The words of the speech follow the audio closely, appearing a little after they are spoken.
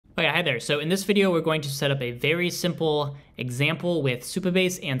Okay, hi there. So in this video, we're going to set up a very simple example with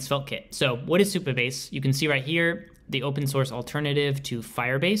Supabase and Sveltekit. So what is Supabase? You can see right here, the open source alternative to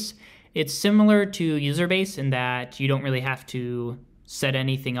Firebase. It's similar to Userbase in that you don't really have to set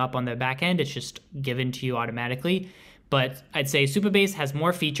anything up on the back end. It's just given to you automatically. But I'd say Supabase has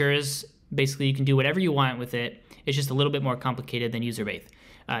more features. Basically, you can do whatever you want with it. It's just a little bit more complicated than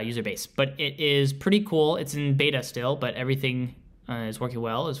Userbase. But it is pretty cool. It's in beta still, but everything is working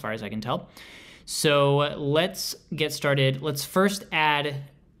well as far as I can tell. So let's get started. Let's first add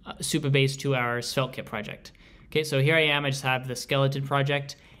Supabase to our Sveltekit project. Okay, so here I am. I just have the skeleton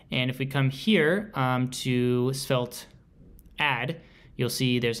project. And if we come here to Svelte add, you'll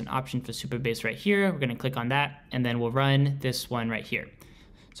see there's an option for Supabase right here. We're going to click on that, and then we'll run this one right here.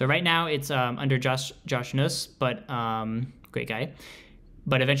 So right now it's under Josh Nuss, but great guy.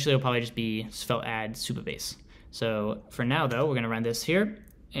 But eventually it'll probably just be Svelte add Supabase. So for now, though, we're going to run this here,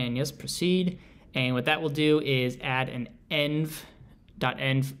 and yes, proceed. And what that will do is add an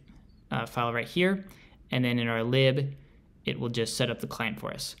env.env file right here, and then in our lib, it will just set up the client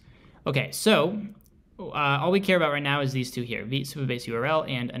for us. Okay, so all we care about right now is these two here, Supabase URL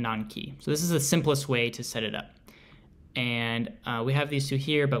and anon key. So this is the simplest way to set it up. And we have these two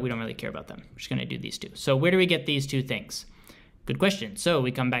here, but we don't really care about them. We're just going to do these two. So where do we get these two things? Good question. So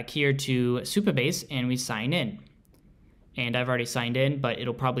we come back here to Supabase and we sign in. And I've already signed in, but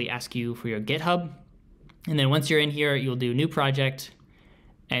it'll probably ask you for your GitHub. And then once you're in here, you'll do new project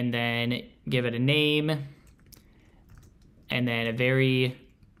and then give it a name and then a very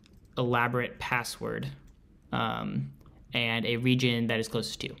elaborate password and a region that is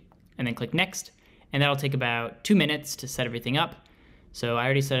closest to you. And then click next. And that'll take about 2 minutes to set everything up. So I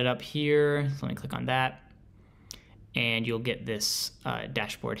already set it up here. So let me click on that. And you'll get this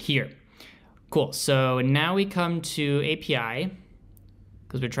dashboard here. Cool, so now we come to API,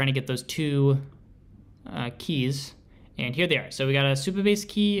 because we're trying to get those two keys, and here they are. So we got a Supabase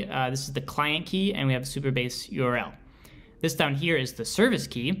key, this is the client key, and we have a Supabase URL. This down here is the service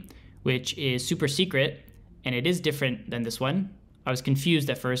key, which is super secret, and it is different than this one. I was confused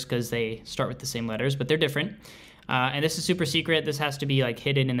at first because they start with the same letters, but they're different. And this is super secret. This has to be like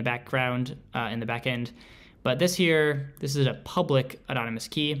hidden in the background, in the back end. But this here, this is a public anonymous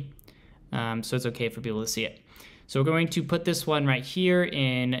key, so it's okay for people to see it. So we're going to put this one right here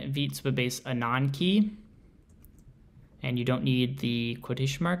in Supabase anon key, and you don't need the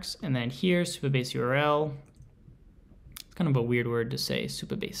quotation marks. And then here, Supabase URL. It's kind of a weird word to say,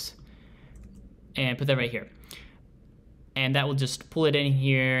 Supabase. And put that right here. And that will just pull it in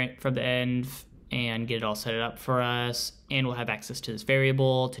here from the end and get it all set up for us. And we'll have access to this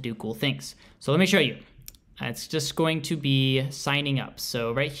variable to do cool things. So let me show you. It's just going to be signing up.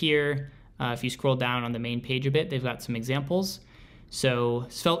 So right here, if you scroll down on the main page a bit, they've got some examples. So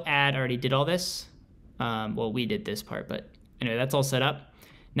Svelte add already did all this. Well, we did this part, but anyway, that's all set up.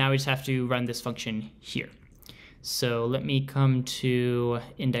 Now we just have to run this function here. So let me come to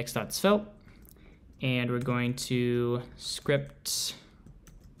index.svelte, and we're going to script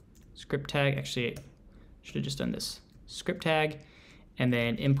tag. Actually, I should have just done this. Script tag, and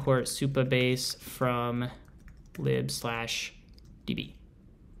then import Supabase from lib/db.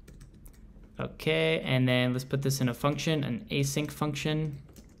 Okay, and then let's put this in a function, an async function.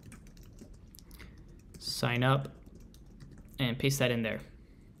 Sign up and paste that in there.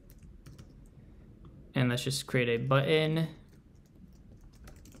 And let's just create a button.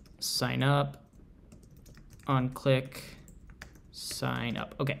 Sign up, on click, sign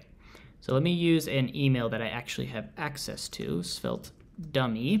up. Okay, so let me use an email that I actually have access to, Svelte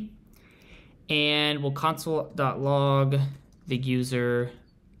dummy, and we'll console.log the user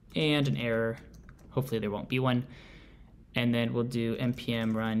and an error. Hopefully there won't be one. And then we'll do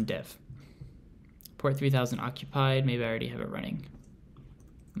npm run dev. Port 3000 occupied. Maybe I already have it running.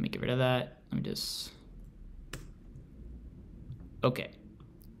 Let me get rid of that. Let me just. Okay.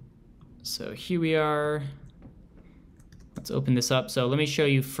 So here we are. Let's open this up. So let me show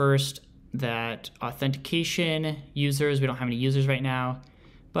you first that authentication users, we don't have any users right now,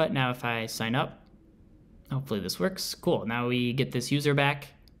 but now if I sign up, hopefully this works. Cool, now we get this user back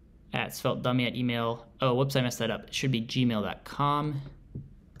at sveltedummy@email. Oh, whoops, I messed that up. It should be gmail.com,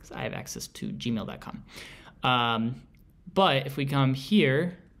 because I have access to gmail.com. But if we come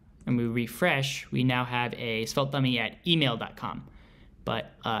here and we refresh, we now have a sveltedummy@email.com.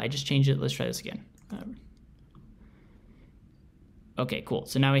 But I just changed it. Let's try this again. Okay, cool.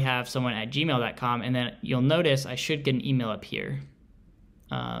 So now we have someone at gmail.com, and then you'll notice I should get an email up here.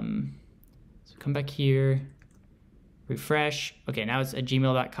 So come back here, refresh. Okay, now it's at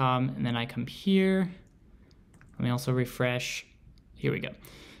gmail.com, and then I come here. Let me also refresh. Here we go.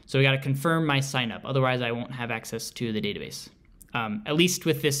 So we got to confirm my sign up. Otherwise, I won't have access to the database, at least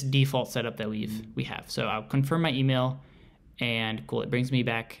with this default setup that we have. So I'll confirm my email, and cool, it brings me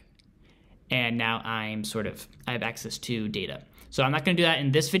back. And now I have access to data. So I'm not going to do that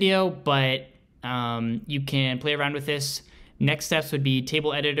in this video, but you can play around with this. Next steps would be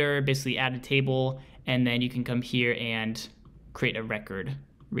table editor, basically add a table, and then you can come here and create a record,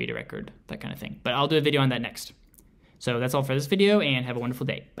 read a record, that kind of thing. But I'll do a video on that next. So that's all for this video, and have a wonderful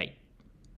day. Bye.